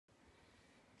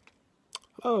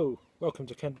Hello, welcome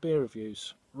to Kent Beer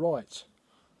Reviews. Right,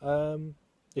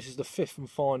 this is the fifth and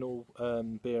final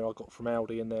beer I got from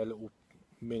Aldi in their little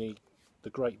mini, the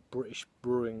Great British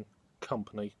Brewing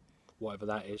Company, whatever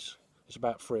that is. It's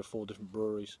about 3 or 4 different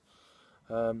breweries.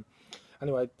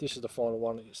 Anyway, this is the final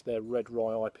one. It's their Red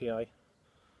Rye IPA.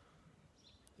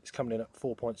 It's coming in at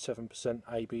 4.7%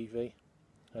 ABV,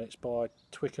 and it's by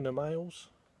Twickenham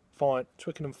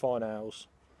Twickenham Fine Ales.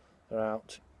 They're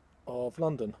out of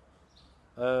London.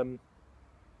 So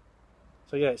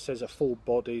yeah, it says a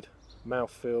full-bodied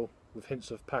mouthfeel with hints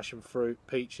of passion fruit,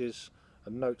 peaches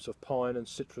and notes of pine and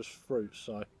citrus fruits.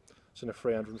 So it's in a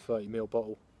 330ml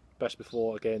bottle. Best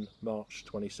before, again, March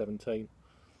 2017.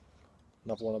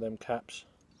 Another one of them caps.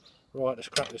 Right, let's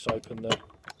crack this open then.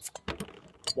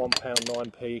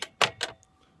 £1.9p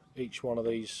each one of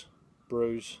these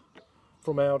brews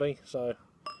from Aldi. So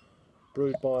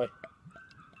brewed by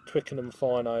Twickenham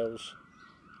Fine Ales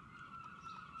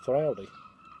for Aldi.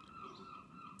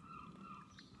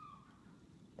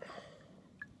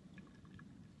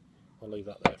 I'll leave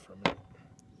that there for a minute.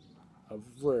 A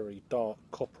very dark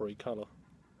coppery colour.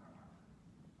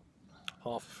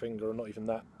 Half a finger, or not even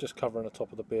that, just covering the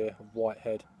top of the beer, a white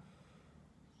head.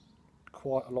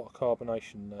 Quite a lot of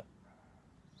carbonation there.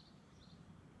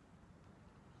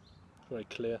 Very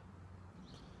clear.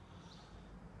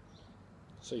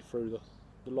 See through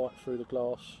the light through the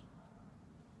glass.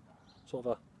 Sort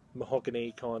of a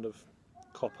mahogany kind of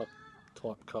copper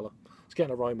type colour. Let's get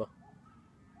an aroma.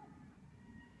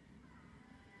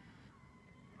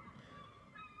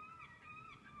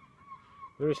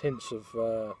 There is hints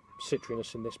of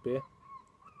citriness in this beer.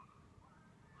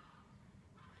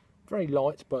 Very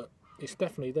light, but it's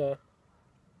definitely there.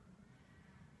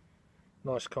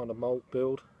 Nice kind of malt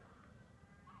build.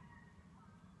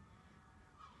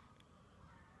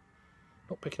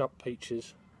 Not picking up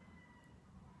peaches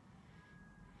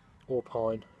or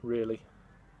pine really,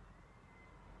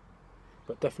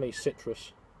 but definitely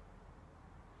citrus.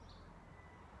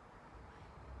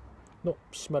 Not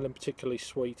smelling particularly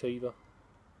sweet either.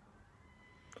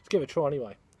 Let's give it a try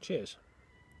anyway. Cheers.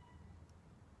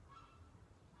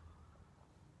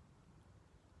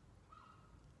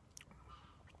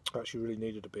 I actually really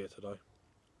needed a beer today.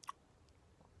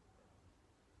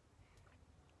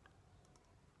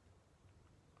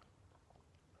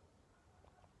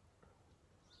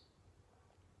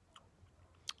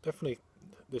 Definitely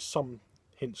there's some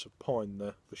hints of pine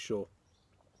there for sure.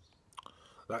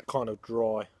 That kind of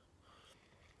dry,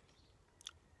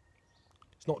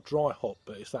 it's not dry hop,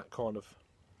 but it's that kind of,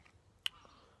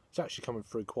 it's actually coming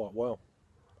through quite well.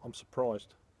 I'm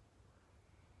surprised.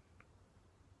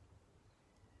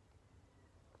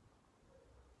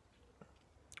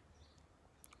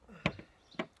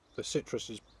 The citrus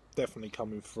is definitely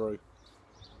coming through.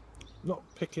 Not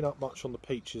picking up much on the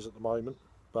peaches at the moment,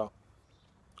 but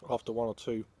after 1 or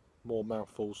 2 more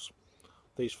mouthfuls,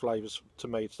 these flavours, to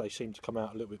me, they seem to come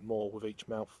out a little bit more with each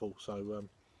mouthful. So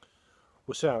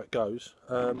we'll see how it goes.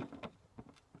 I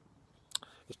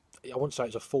wouldn't say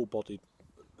it's a full-bodied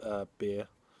beer.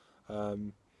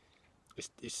 It's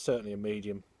certainly a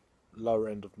medium, lower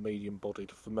end of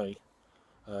medium-bodied for me.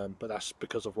 But that's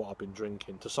because of what I've been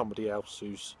drinking. To somebody else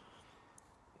who's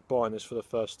buying this for the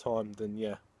first time, then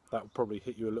yeah, that would probably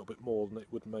hit you a little bit more than it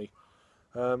would me.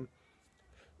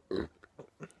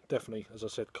 Definitely, as I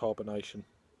said, carbonation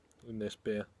in this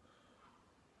beer.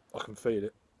 I can feel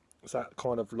it. It's that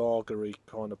kind of lagery,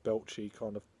 kind of belchy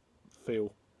kind of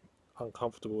feel,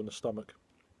 uncomfortable in the stomach.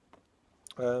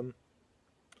 So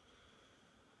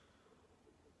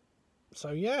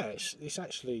yeah, it's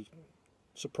actually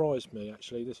surprised me.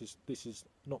 Actually, this is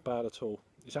not bad at all.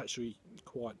 It's actually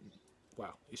quite,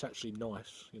 well, it's actually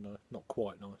nice. You know, not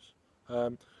quite nice.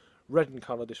 Red in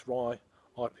colour, this Rye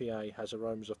IPA has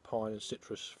aromas of pine and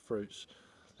citrus fruits.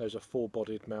 There's a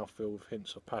full-bodied mouthfeel with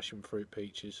hints of passion fruit,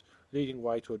 peaches, leading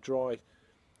way to a dry,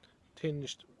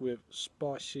 tinged with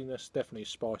spiciness, definitely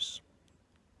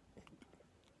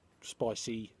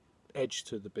spicy edge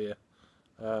to the beer,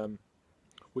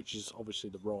 which is obviously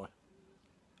the rye.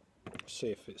 Let's see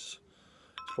if it's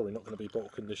probably not going to be bottle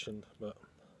conditioned, but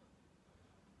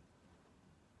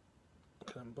look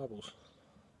at them bubbles.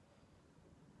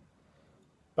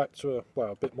 Back to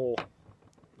a bit more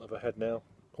of a head now,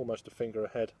 almost a finger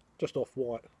ahead, just off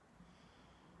white.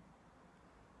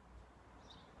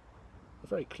 A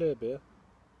very clear beer,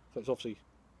 so it's obviously,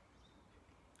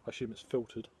 I assume it's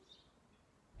filtered.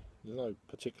 There's no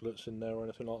particulates in there or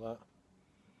anything like that.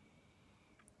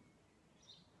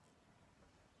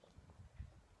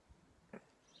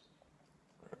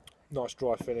 Nice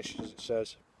dry finish, as it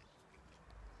says.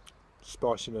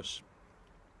 Spiciness,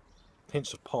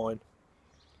 hints of pine.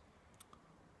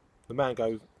 The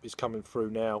mango is coming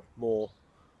through now more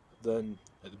than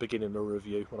at the beginning of the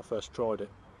review when I first tried it.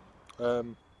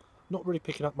 Not really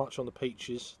picking up much on the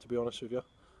peaches, to be honest with you,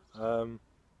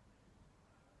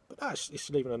 but it's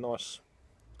leaving a nice,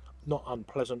 not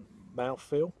unpleasant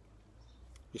mouthfeel.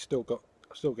 Still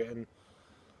getting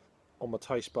on my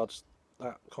taste buds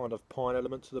that kind of pine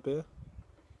element to the beer.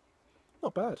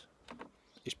 Not bad.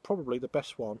 It's probably the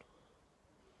best one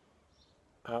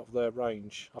out of their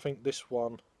range. I think this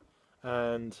one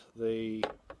and the,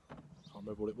 I can't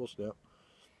remember what it was now,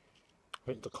 I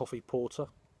think the coffee porter,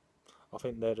 I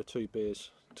think they're the two beers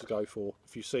to go for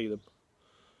if you see them.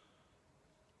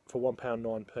 For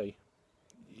 £1.09p,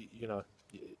 you know,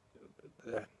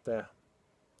 they're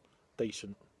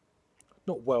decent.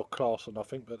 Not world class or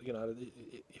nothing, but you know,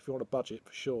 if you want a budget,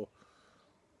 for sure,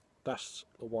 that's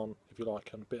the one if you like,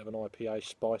 and a bit of an IPA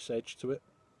spice edge to it.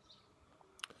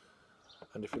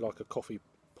 And if you like a coffee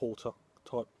porter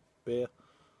type beer,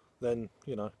 then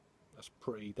you know that's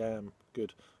pretty damn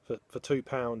good. For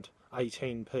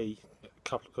 £2.18p, a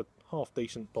couple of half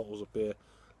decent bottles of beer.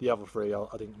 The other three I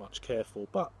didn't much care for,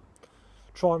 but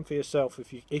try them for yourself.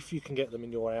 If you can get them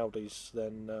in your Aldis,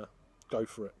 then go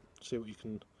for it. See what you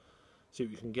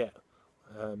can get.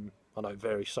 I know it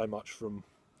varies so much from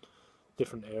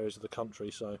different areas of the country.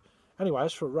 So anyway,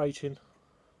 as for a rating,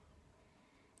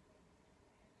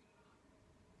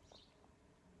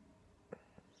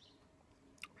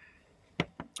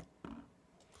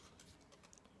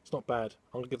 it's not bad.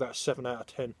 I'm going to give that a 7 out of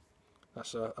 10.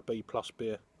 That's a B plus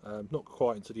beer. Not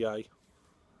quite into the A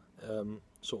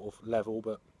sort of level,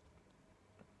 but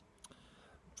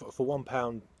for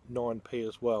 £1.09p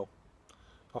as well,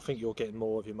 I think you're getting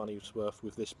more of your money's worth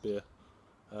with this beer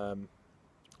and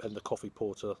the coffee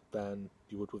porter than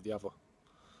you would with the other.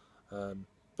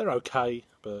 They're okay,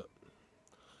 but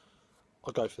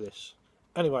I'll go for this.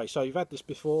 Anyway, so you've had this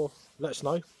before, let us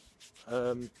know.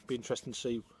 Be interesting to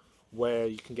see where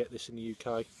you can get this in the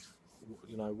UK,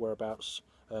 you know, whereabouts.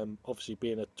 Obviously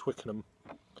being a Twickenham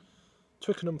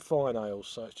Fine Ales,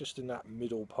 so it's just in that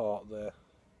middle part there.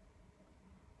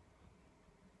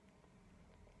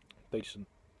 Decent.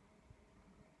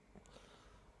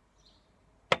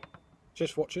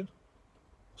 Cheers for watching.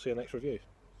 See you next review.